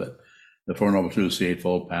 tons of it. The Four Noble Truths, the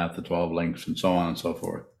Eightfold Path, the 12 Links, and so on and so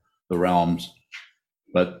forth, the realms.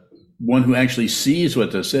 But one who actually sees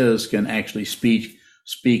what this is can actually speak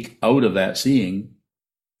out of that seeing,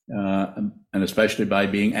 and especially by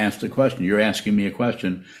being asked a question. You're asking me a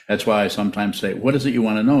question. That's why I sometimes say, what is it you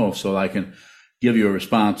want to know? So I can give you a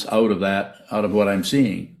response out of what I'm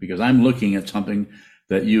seeing, because I'm looking at something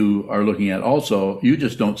that you are looking at also. You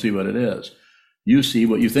just don't see what it is. You see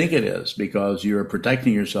what you think it is, because you're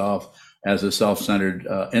protecting yourself as a self-centered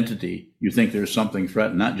entity. You think there's something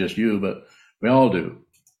threatened, not just you, but we all do.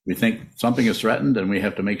 We think something is threatened, and we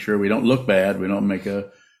have to make sure we don't look bad. We don't make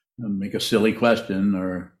a silly question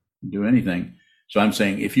or do anything. So I'm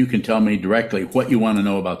saying, if you can tell me directly what you want to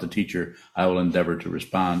know about the teacher, I will endeavor to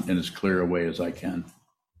respond in as clear a way as I can.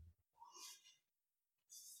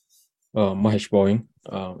 Mahesh bowing.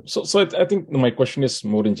 So I think my question is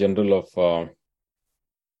more in general of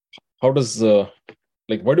how does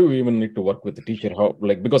why do we even need to work with the teacher? How,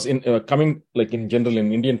 because in coming, in general,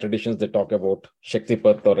 in Indian traditions, they talk about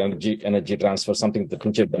Shaktipat or energy transfer, something the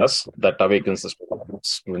teacher does that awakens the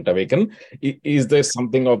student awaken. Is there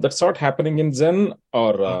something of that sort happening in Zen,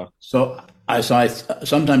 or?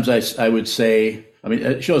 Sometimes I would say, I mean,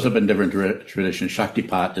 it shows up in different traditions.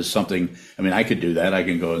 Shaktipat is something, I mean, I could do that. I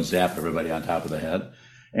can go and zap everybody on top of the head.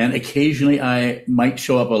 And occasionally I might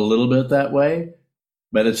show up a little bit that way.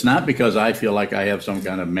 But it's not because I feel like I have some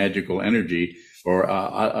kind of magical energy or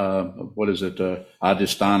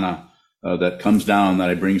adhisthana that comes down, that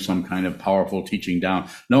I bring some kind of powerful teaching down.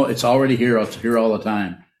 No, it's already here. It's here all the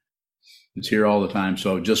time. It's here all the time.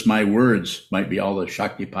 So just my words might be all the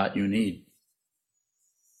Shaktipat you need.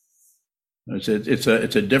 It's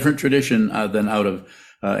a different tradition than out of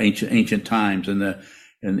ancient times. In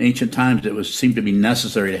ancient times, it seemed to be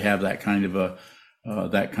necessary to have that kind of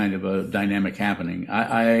a dynamic happening.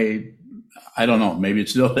 I don't know. Maybe it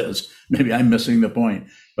still is. Maybe I'm missing the point.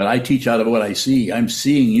 But I teach out of what I see. I'm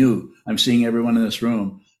seeing you. I'm seeing everyone in this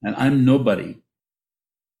room, and I'm nobody.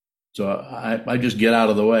 So I just get out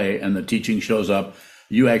of the way, and the teaching shows up.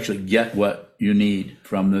 You actually get what you need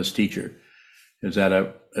from this teacher. Is that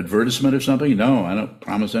an advertisement or something? No, I don't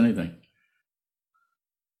promise anything.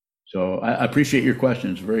 So I appreciate your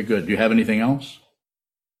questions. Very good. Do you have anything else?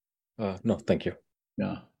 No, thank you.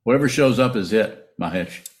 Yeah. Whatever shows up is it,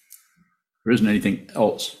 Mahesh. There isn't anything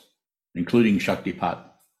else, including Shaktipat.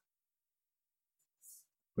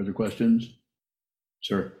 Further questions?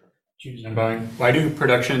 Sir. Why do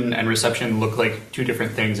production and reception look like two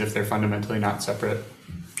different things if they're fundamentally not separate?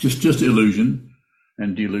 Just illusion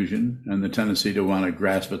and delusion, and the tendency to want to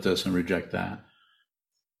grasp at this and reject that.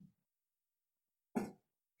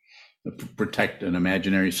 Protect an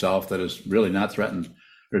imaginary self that is really not threatened.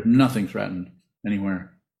 There's nothing threatened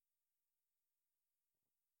anywhere.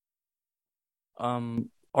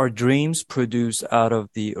 Are dreams produced out of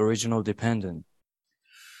the original dependent?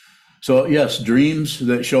 So yes, dreams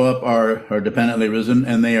that show up are dependently risen,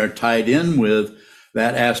 and they are tied in with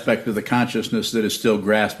that aspect of the consciousness that is still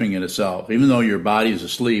grasping at itself. Even though your body is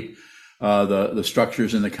asleep, the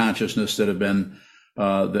structures in the consciousness that have been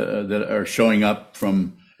that are showing up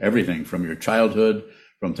from everything, from your childhood,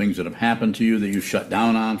 from things that have happened to you that you shut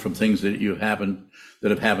down on, from things that have happened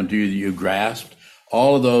to you that you grasped.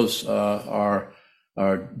 All of those are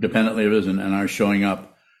dependently risen and are showing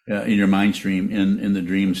up in your mind stream in the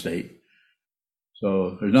dream state.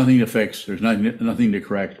 So there's nothing to fix. There's nothing to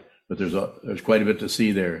correct, but there's quite a bit to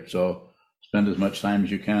see there. So spend as much time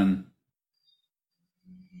as you can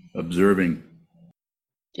observing.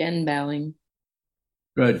 Jen bowing.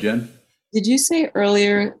 Go ahead, Jen. Did you say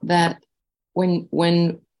earlier that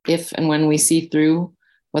if and when we see through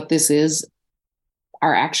what this is,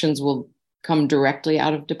 our actions will come directly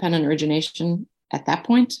out of dependent origination at that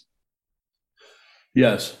point?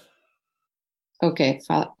 Yes. Okay.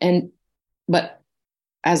 But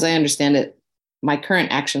as I understand it, my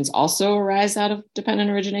current actions also arise out of dependent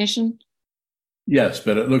origination? Yes,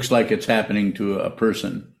 but it looks like it's happening to a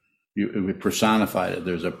person. We personified it.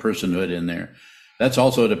 There's a personhood in there. That's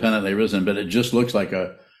also dependently arisen, but it just looks like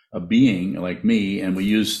a being like me, and we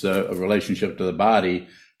use the relationship to the body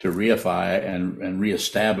to reify and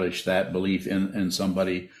reestablish that belief in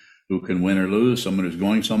somebody who can win or lose, someone who's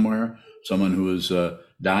going somewhere, someone who is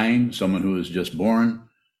dying, someone who is just born.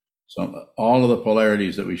 So all of the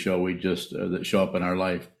polarities that we show, that show up in our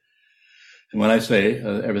life. And when I say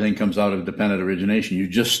everything comes out of dependent origination, you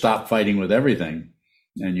just stop fighting with everything,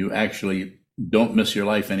 and you actually don't miss your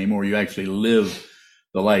life anymore. You actually live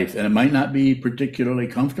the life, and it might not be particularly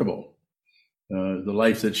comfortable. The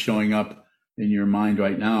life that's showing up in your mind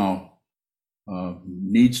right now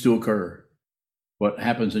needs to occur. What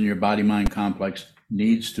happens in your body-mind complex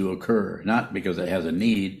needs to occur, not because it has a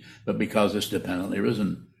need, but because it's dependently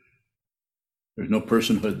arisen. There's no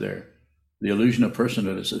personhood there. The illusion of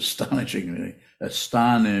personhood is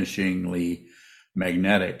astonishingly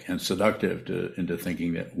magnetic and seductive into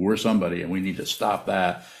thinking that we're somebody and we need to stop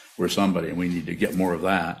that. We're somebody and we need to get more of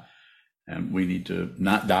that. And we need to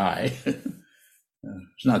not die.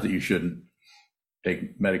 It's not that you shouldn't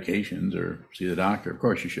take medications or see the doctor. Of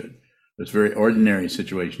course you should. It's a very ordinary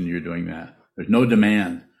situation you're doing that. There's no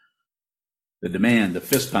demand. The demand, the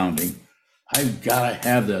fist pounding, I've got to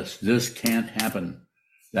have this. This can't happen.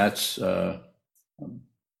 That's the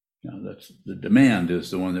demand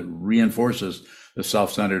is the one that reinforces the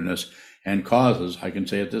self-centeredness and causes, I can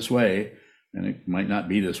say it this way, and it might not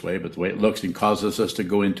be this way, but the way it looks, and causes us to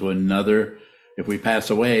go into another, if we pass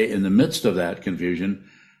away in the midst of that confusion,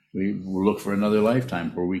 we will look for another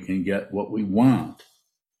lifetime where we can get what we want.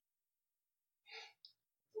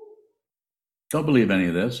 Don't believe any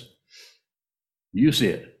of this. You see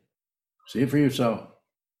it. See it for yourself.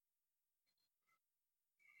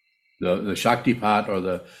 The Shaktipat or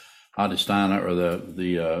the Adhisthana or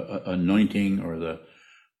the anointing or the,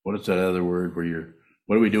 what is that other word where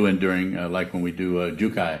what are we doing during, like when we do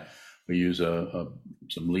Jukai? We use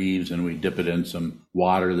some leaves and we dip it in some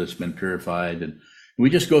water that's been purified. And we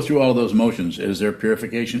just go through all of those motions. Is there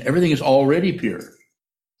purification? Everything is already pure.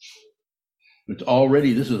 It's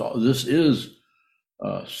already,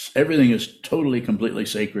 everything is totally, completely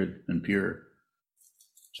sacred and pure.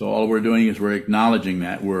 So all we're doing is we're acknowledging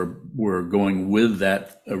that we're going with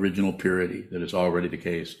that original purity that is already the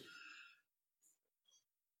case.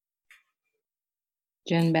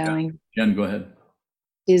 Jen Bowing. Yeah. Jen, go ahead.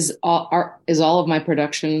 Is all of my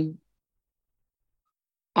production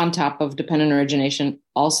on top of dependent origination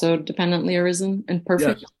also dependently arisen and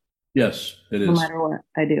perfect? Yes, it is. No matter what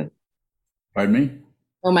I do. Pardon me?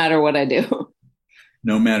 No matter what I do.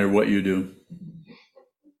 No matter what you do.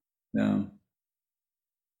 No.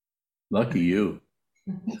 Lucky you.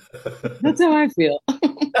 That's how I feel.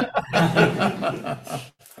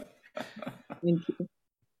 Thank you.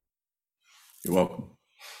 You're welcome.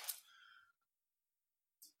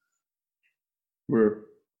 We're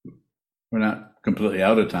not completely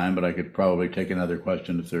out of time, but I could probably take another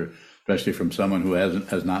question if there, especially from someone who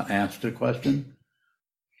has not asked a question.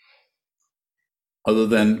 Other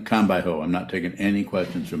than Kanbai-ho, I'm not taking any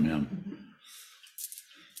questions from him.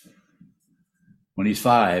 When he's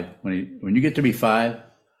 5, when you get to be 5,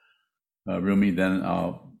 Rumi, then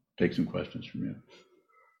I'll take some questions from you.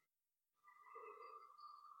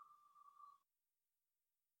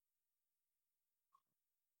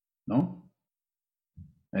 No?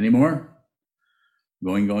 Any more?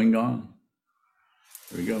 Going, gone.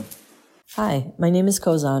 Here we go. Hi, my name is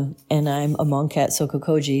Kozan, and I'm a monk at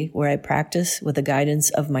Sokokoji, where I practice with the guidance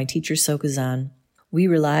of my teacher Sokuzan. We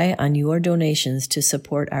rely on your donations to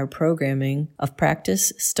support our programming of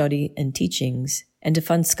practice, study, and teachings, and to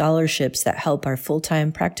fund scholarships that help our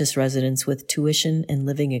full-time practice residents with tuition and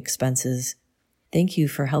living expenses. Thank you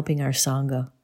for helping our Sangha.